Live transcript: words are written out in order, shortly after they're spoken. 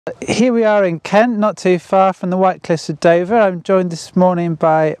Here we are in Kent, not too far from the White Cliffs of Dover. I'm joined this morning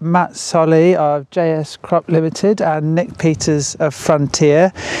by Matt Solley of JS Crop Limited and Nick Peters of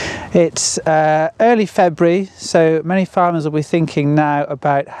Frontier. It's early February, so many farmers will be thinking now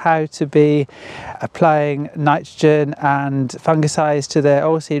about how to be applying nitrogen and fungicides to their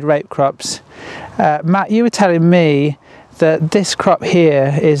oilseed rape crops. Matt, you were telling me that this crop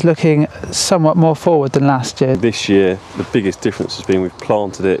here is looking somewhat more forward than last year. This year the biggest difference has been we've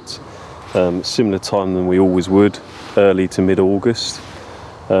planted it similar time than we always would, early to mid-August.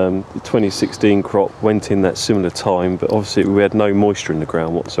 The 2016 crop went in that similar time, but obviously we had no moisture in the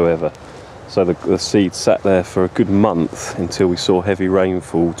ground whatsoever. So the seed sat there for a good month until we saw heavy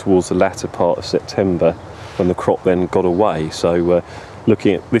rainfall towards the latter part of September, when the crop then got away. So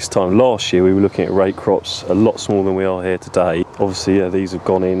looking at this time last year, we were looking at rape crops a lot smaller than we are here today. Obviously, these have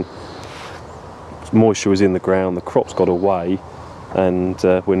gone in, moisture was in the ground, the crops got away, and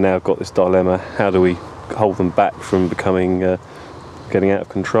we've now got this dilemma: how do we hold them back from becoming, getting out of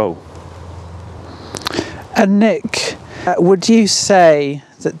control? And Nick, would you say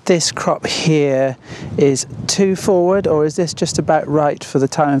that this crop here is too forward, or is this just about right for the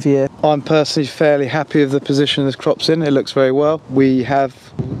time of year? I'm personally fairly happy with the position this crop's in. It looks very well. We have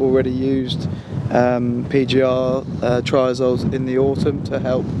already used PGR triazoles in the autumn to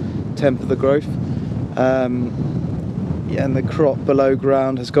help temper the growth. And the crop below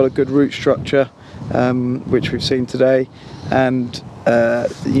ground has got a good root structure, which we've seen today, and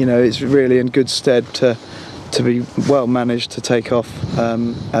you know, it's really in good stead to be well managed to take off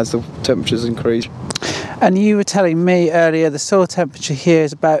as the temperatures increase. And you were telling me earlier the soil temperature here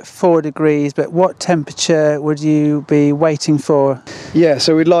is about 4 degrees, but what temperature would you be waiting for? Yeah,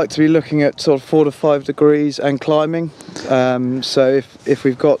 so we'd like to be looking at sort of 4 to 5 degrees and climbing. So if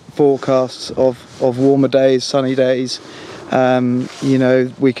we've got forecasts of warmer days, sunny days, you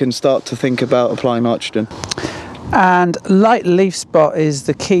know, we can start to think about applying nitrogen. And light leaf spot is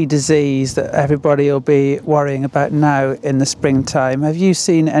the key disease that everybody will be worrying about now in the springtime. Have you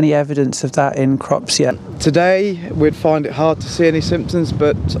seen any evidence of that in crops yet? Today we'd find it hard to see any symptoms,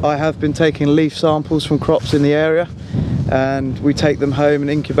 but I have been taking leaf samples from crops in the area, and we take them home and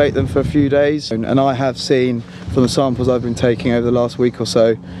incubate them for a few days, and I have seen from the samples I've been taking over the last week or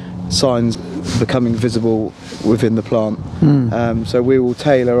so signs becoming visible within the plant. So we will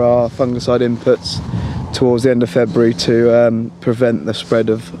tailor our fungicide inputs towards the end of February to prevent the spread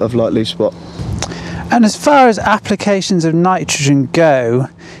of light leaf spot. And as far as applications of nitrogen go,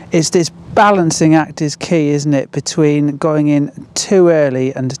 it's this balancing act is key, isn't it, between going in too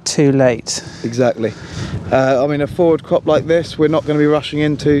early and too late? Exactly. I mean, a forward crop like this we're not going to be rushing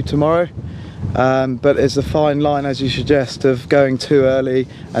into tomorrow, but it's a fine line, as you suggest, of going too early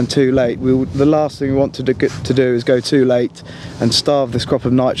and too late. The last thing we want to do is go too late and starve this crop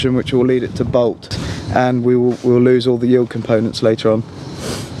of nitrogen, which will lead it to bolt, and we'll lose all the yield components later on.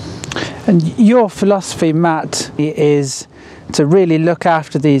 And your philosophy, Matt, is to really look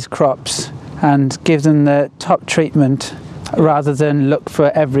after these crops and give them the top treatment rather than look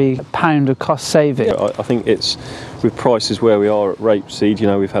for every pound of cost saving. Yeah, I think it's, with prices where we are at rapeseed, you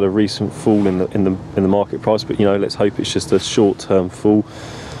know, we've had a recent fall in the market price, but you know, let's hope it's just a short-term fall.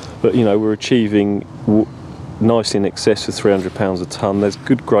 But you know, we're achieving nicely in excess of £300 a tonne. There's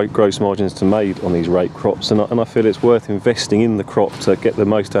good gross margins to made on these rape crops, and I feel it's worth investing in the crop to get the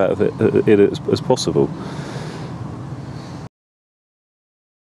most out of it as possible.